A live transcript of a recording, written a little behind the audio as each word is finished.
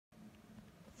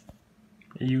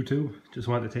Hey YouTube, just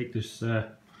wanted to take this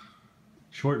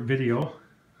short video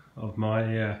of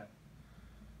my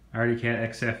Arctic Cat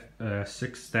XF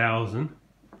 6000.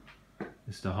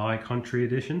 It's the High Country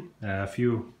edition. A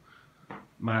few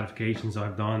modifications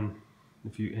I've done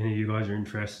if any of you guys are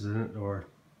interested in it or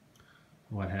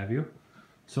what have you.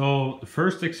 So the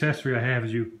first accessory I have,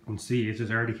 as you can see, is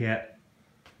this Arctic Cat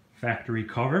factory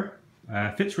cover.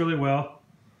 Fits really well.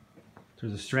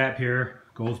 There's a strap here,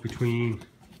 goes between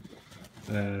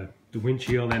the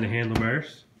windshield and the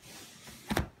handlebars.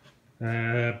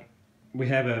 We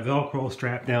have a Velcro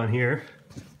strap down here.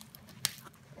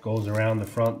 Goes around the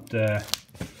front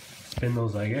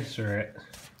spindles, I guess, or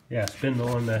yeah,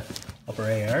 spindle on the upper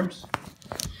A arms.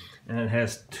 And it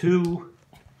has two,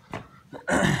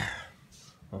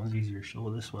 well, it's easier to show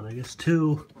this one, I guess,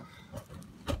 two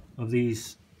of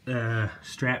these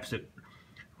straps that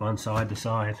run side to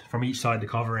side, from each side to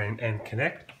cover and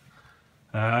connect.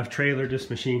 I've trailered this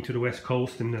machine to the west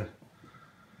coast in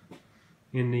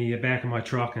the back of my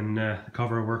truck, and the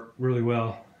cover worked really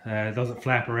well. It doesn't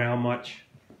flap around much.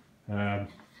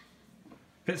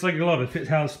 Fits like a glove. It fits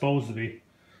how it's supposed to be.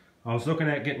 I was looking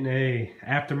at getting a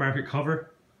aftermarket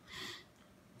cover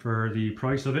for the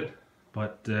price of it,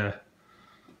 but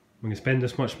when you spend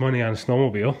this much money on a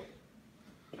snowmobile,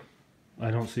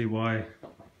 I don't see why you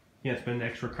can't spend an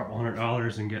extra couple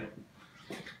 $100 and get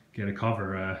a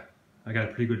cover. I got a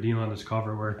pretty good deal on this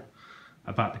cover where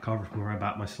I bought the cover from where I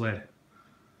bought my sled.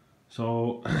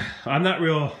 So I'm not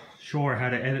real sure how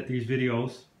to edit these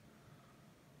videos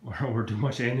or do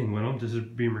much editing with them. This is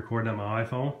being recorded on my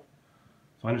iPhone.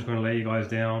 So I'm just going to lay you guys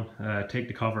down, take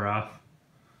the cover off,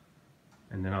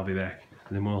 and then I'll be back.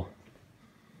 And then we'll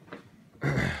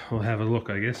have a look,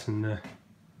 I guess, and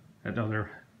at other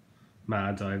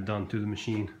mods I've done to the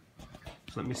machine.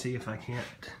 So let me see if I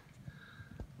can't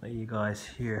let you guys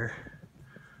hear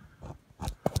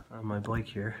on my bike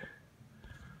here.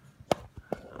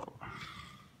 Oh,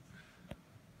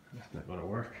 that's not going to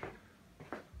work.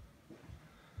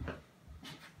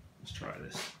 Let's try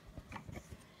this.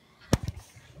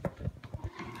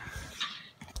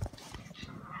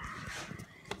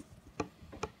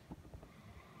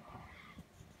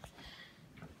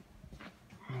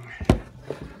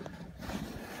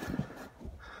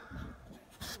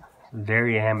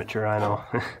 Very amateur, I know.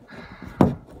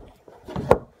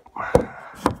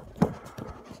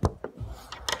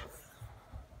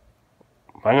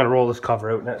 I'm going to roll this cover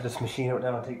out, this machine out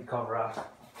now, and take the cover off.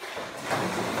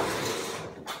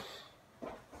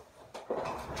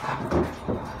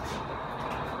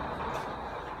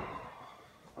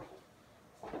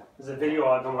 This is a video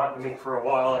I've been wanting to make for a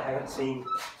while. I haven't seen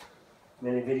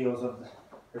many videos of.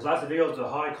 There's lots of videos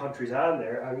of High Countries on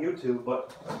there on YouTube,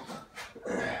 but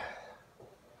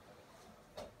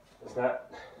it's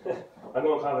not. I'm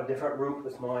going to have a different route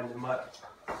with mine than what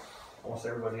almost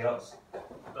everybody else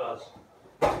does.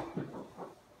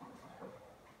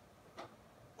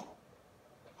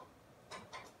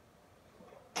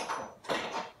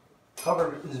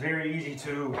 Cover is very easy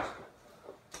to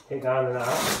take on and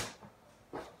off.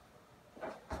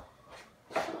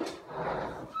 Like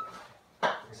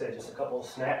I said, just a couple of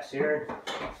snaps here,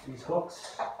 these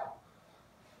hooks.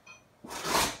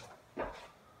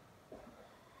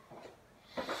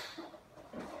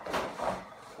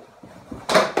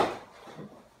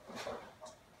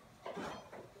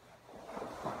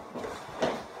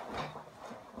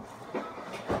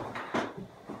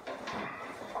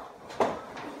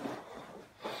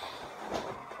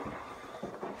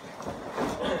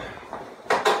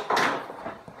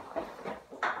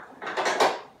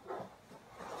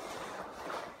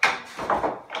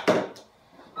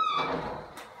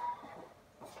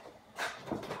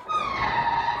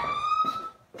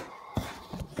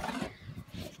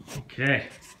 Okay,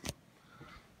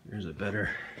 here's a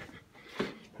better,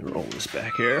 roll this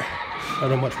back here. I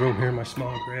don't have much room here in my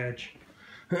small garage.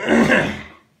 Excuse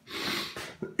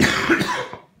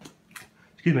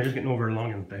me, I'm just getting over a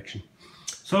lung infection.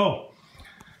 So,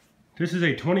 this is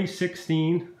a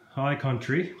 2016 High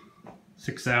Country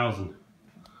 6000.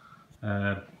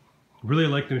 Really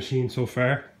like the machine so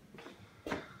far.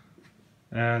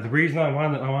 The reason I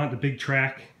want the big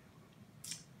track,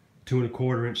 2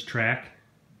 1/4 inch track.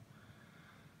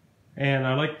 And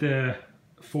I like the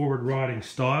forward rotting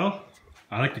style.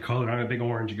 I like the color. I'm a big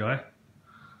orange guy.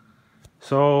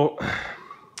 So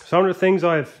some of the things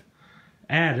I've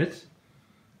added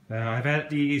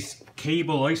these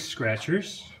cable ice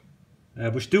scratchers,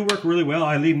 which do work really well.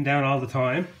 I leave them down all the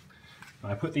time.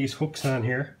 I put these hooks on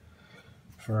here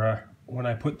for when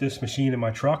I put this machine in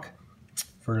my truck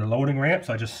for the loading ramps.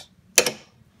 I just put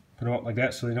them up like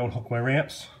that so they don't hook my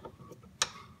ramps.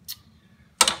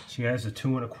 She has a 2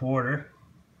 1/4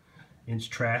 inch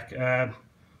track.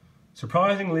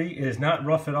 Surprisingly, it is not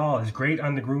rough at all. It's great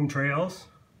on the groomed trails,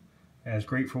 and it's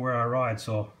great for where I ride.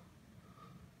 So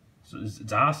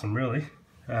it's awesome, really.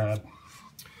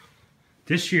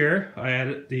 This year I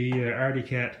added the Arctic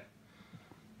Cat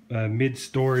mid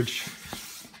storage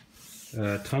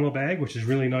tunnel bag, which is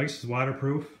really nice. It's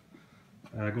waterproof.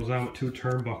 It goes on with 2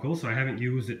 turnbuckles. I haven't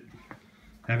used it.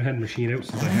 I haven't had the machine out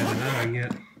since I had it on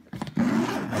yet.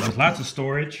 There's lots of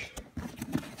storage.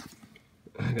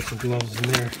 I got some gloves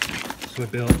in there. That's my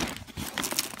belt.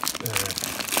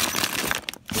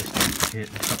 And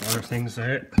a couple other things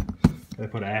there. I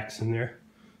put an axe in there.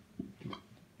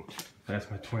 That's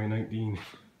my 2019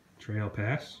 Trail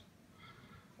Pass.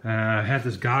 I had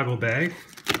this goggle bag,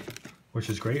 which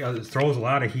is great. It throws a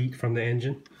lot of heat from the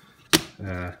engine.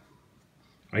 I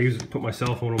use it to put my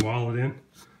cell phone and wallet in.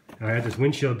 And I had this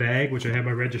windshield bag, which I have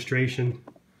my registration.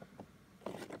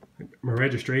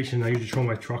 I usually throw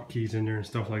my truck keys in there and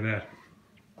stuff like that.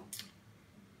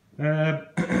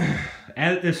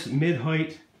 Added this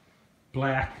mid-height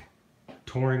black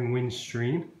touring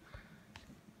windscreen.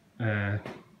 It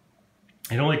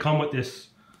only come with this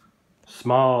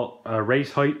small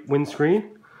race height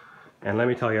windscreen, and let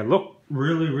me tell you, it looked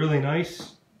really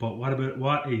nice. But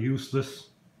what a useless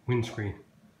windscreen!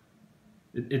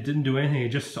 It didn't do anything. It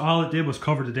just all it did was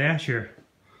cover the dash here.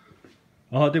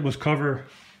 All it did was cover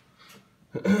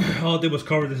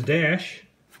this dash,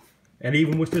 and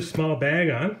even with this small bag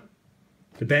on,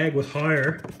 the bag was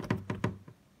higher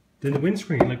than the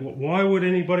windscreen. Like, why would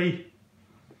anybody?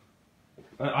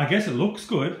 I guess it looks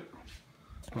good,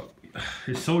 but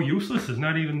it's so useless. It's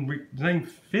not even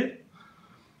fit.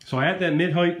 So I had that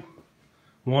mid-height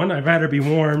one. I'd rather be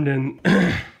warmed than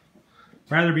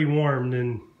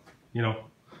you know.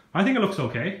 I think it looks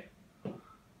okay.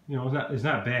 You know, it's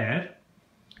not bad.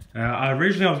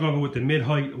 Originally I was going to go with the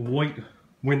mid-height white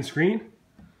windscreen,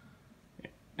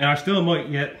 and I still might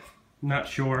yet, not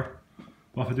sure.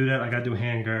 But if I do that, I gotta do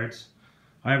hand guards.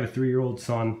 I have a 3-year-old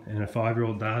son and a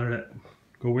 5-year-old daughter that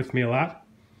go with me a lot,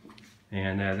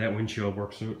 and that windshield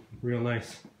works out real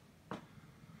nice.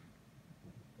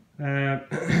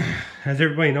 As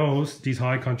everybody knows, these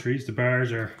high countries, the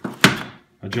bars are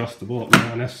adjustable,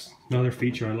 and that's another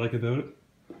feature I like about it.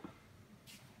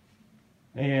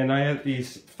 And I have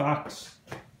these Fox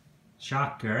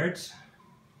shock guards.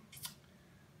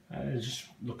 It just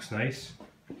looks nice,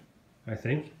 I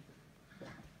think.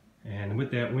 And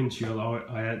with that windshield,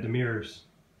 I add the mirrors.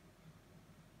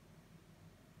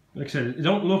 Like I said, it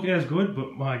don't look as good,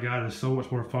 but my God, it's so much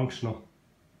more functional.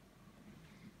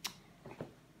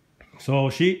 So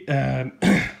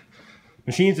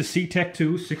machine's a C-Tech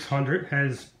 2 600,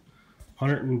 has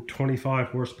 125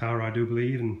 horsepower, I do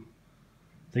believe, and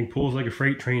I think pulls like a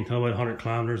freight train till about 100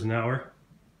 kilometers an hour.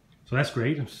 So that's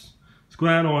great. It's good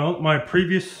on oil. My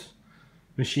previous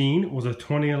machine was a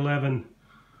 2011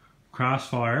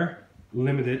 Crossfire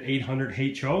Limited 800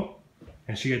 HO,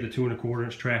 and she had the 2 1/4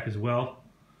 inch track as well.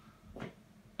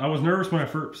 I was nervous when I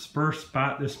first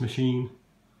bought this machine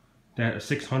that a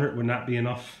 600 would not be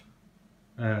enough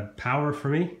power for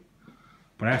me,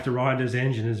 but after riding this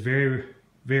engine, is very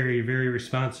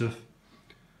responsive,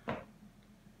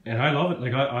 and I love it.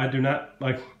 Like I do not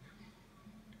like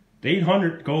the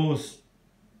 800 goes,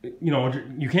 you know,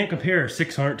 you can't compare a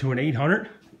 600 to an 800,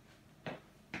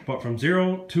 but from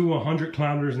 0 to 100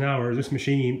 kilometers an hour, this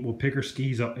machine will pick her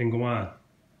skis up and go on,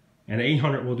 and the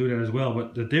 800 will do that as well.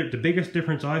 But the biggest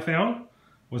difference I found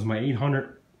was my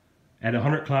 800 at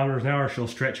 100 kilometers an hour, she'll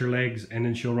stretch her legs and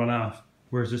then she'll run off,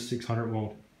 whereas this 600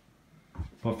 won't.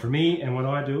 But for me and what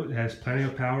I do, it has plenty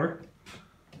of power.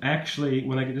 Actually,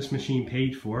 when I get this machine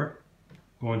paid for,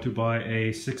 I'm going to buy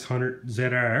a 600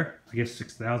 ZR, I guess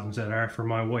 6000 ZR for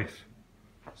my wife.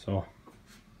 So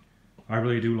I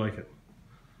really do like it.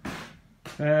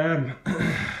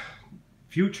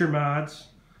 Future mods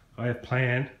I have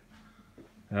planned.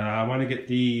 I want to get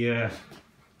the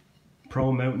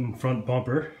Pro Mountain front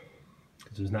bumper,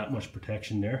 because there's not much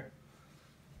protection there.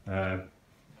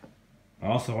 I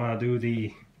also want to do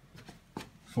the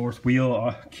 4th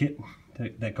wheel kit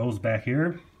that goes back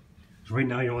here. So right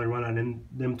now you only run on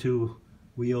them 2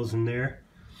 wheels in there.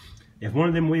 If one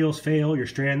of them wheels fail, you're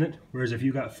stranded. Whereas if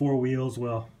you got 4 wheels,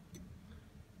 well,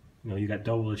 you know, you got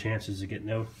double the chances of getting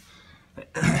out.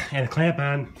 And a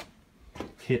clamp-on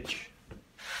hitch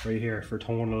right here for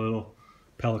towing a little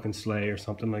Pelican sleigh or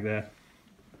something like that.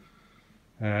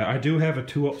 I do have a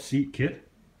 2-up seat kit.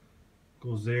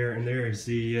 Goes there, and there is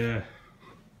the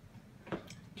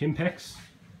Kimpex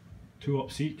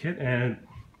 2-up seat kit, and it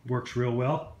works real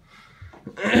well.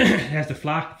 It has the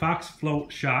Fox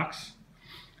Float shocks,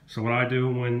 So what I do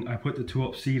when I put the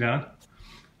 2-up seat on,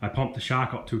 I pump the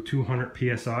shock up to 200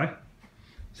 PSI. It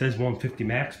says 150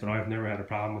 max, but I've never had a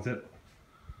problem with it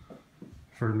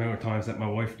for the amount of times that my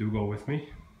wife do go with me.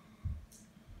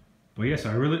 But yes,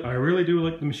 I really do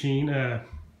like the machine.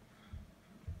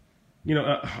 You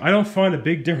know, I don't find a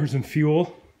big difference in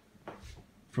fuel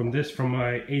from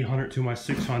my 800 to my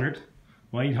 600.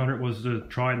 My 800 was the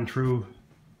tried and true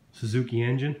Suzuki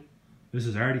engine. This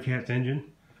is Arctic Cat's engine.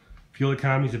 Fuel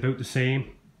economy is about the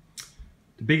same.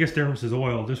 The biggest difference is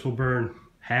oil. This will burn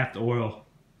half the oil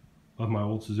of my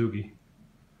old Suzuki.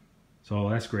 So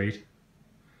that's great.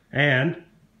 And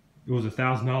it was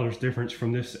 $1,000 difference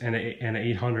from this and an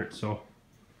 800, so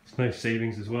it's nice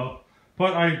savings as well.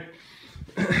 But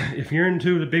if you're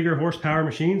into the bigger horsepower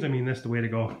machines, I mean, that's the way to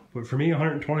go. But for me,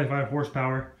 125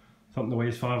 horsepower, something that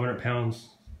weighs 500 pounds,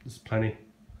 is plenty.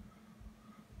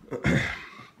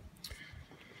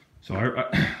 So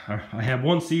I have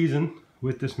 1 season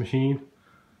with this machine,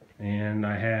 and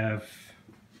I have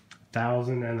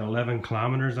 1,011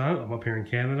 kilometers on it. I'm up here in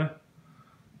Canada,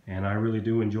 and I really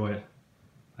do enjoy it.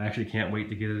 I actually can't wait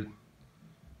to get it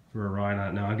for a ride on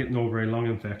it now. I'm getting over a lung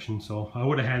infection, so I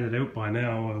would have had it out by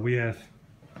now. We have,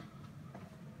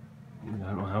 I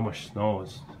don't know how much snow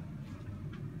is.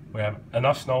 We have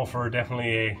enough snow for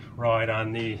definitely a ride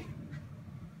on the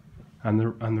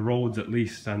roads, at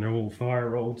least on the old fire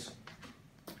roads.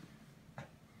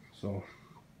 So,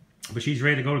 but she's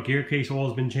ready to go. The gear case oil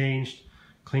has been changed,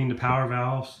 cleaned the power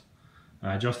valves,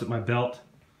 adjusted my belt,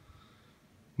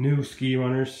 new ski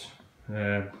runners,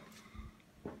 and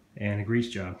a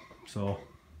grease job. So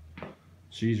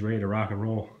she's ready to rock and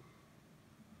roll.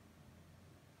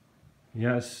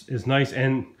 Yes, it's nice.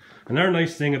 And another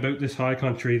nice thing about this high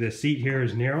country, the seat here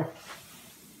is narrow,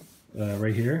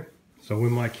 right here. So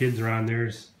when my kids are on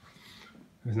theirs,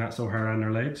 it's not so hard on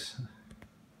their legs.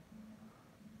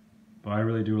 But I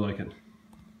really do like it.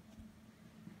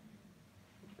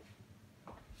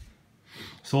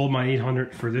 Sold my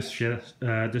 800 for this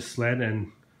sled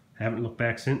and haven't looked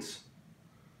back since.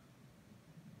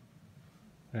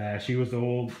 She was the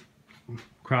old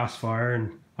Crossfire,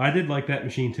 and I did like that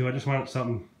machine too. I just wanted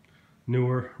something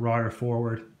newer, rider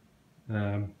forward,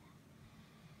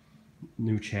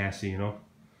 new chassis, you know.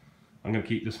 I'm gonna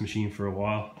keep this machine for a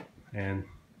while, and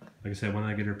like I said, when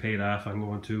I get her paid off, I'm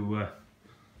going to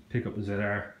pick up the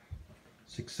ZR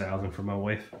 6000 for my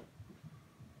wife.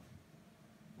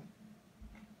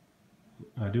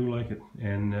 I do like it,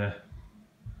 and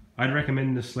I'd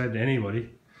recommend this sled to anybody.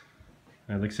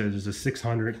 Like I said, there's a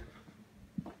 600,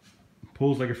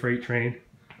 pulls like a freight train,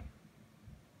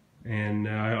 and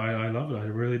I love it. I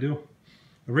really do.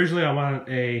 Originally, I wanted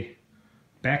a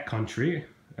backcountry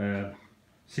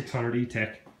 600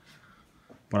 E-Tech,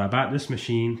 but I bought this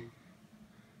machine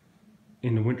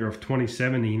in the winter of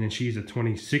 2017, and she's a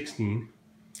 2016,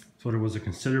 so there was a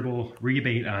considerable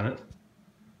rebate on it,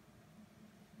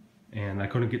 and I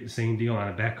couldn't get the same deal on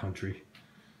a backcountry.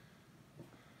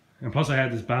 And plus I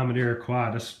had this Bombardier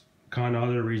quad. That's kind of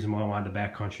other reason why I wanted the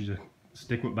backcountry, to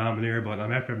stick with Bombardier, but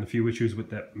I'm after having a few issues with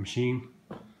that machine,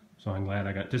 so I'm glad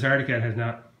I got this. Arctic Cat has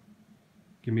not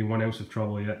given me 1 ounce of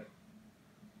trouble yet.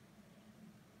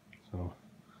 So,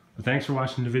 but thanks for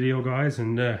watching the video, guys,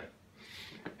 and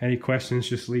any questions,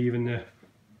 just leave in the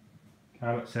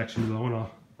comment section below, and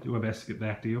I'll do my best to get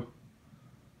back to you.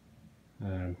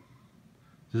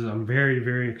 I'm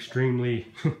very extremely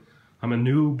I'm a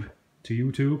noob to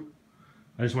YouTube.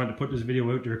 I just wanted to put this video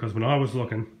out there because when I was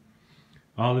looking,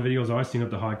 all the videos I've seen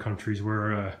of the high countries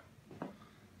were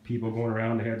people going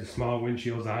around, they had the small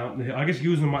windshields out, I guess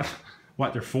using them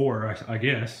what they're for, I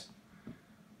guess.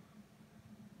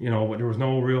 You know, but there was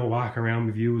no real walk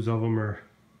around views of them or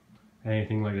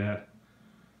anything like that.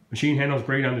 Machine handles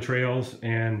great on the trails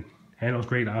and handles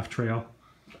great off trail.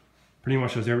 Pretty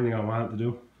much does everything I want it to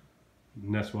do,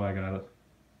 and that's why I got it.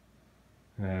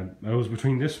 I was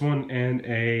between this one and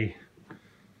a,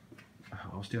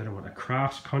 what was the other one? A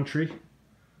Cross Country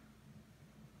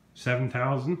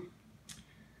 7000,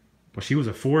 but she was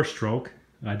a 4-stroke.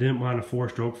 I didn't want a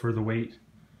 4-stroke for the weight,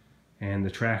 and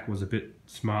the track was a bit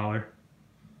smaller.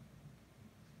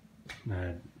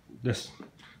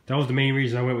 That was the main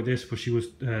reason I went with this, but she was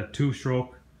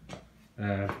 2-stroke.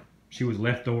 She was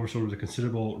left over, so there was a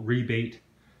considerable rebate,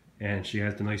 and she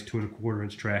has the nice 2¼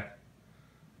 inch track.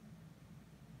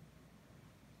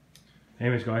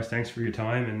 Anyways, guys, thanks for your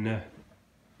time, and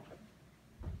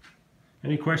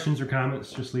any questions or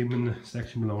comments, just leave them in the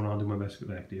section below, and I'll do my best to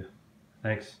get back to you.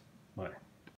 Thanks. Bye.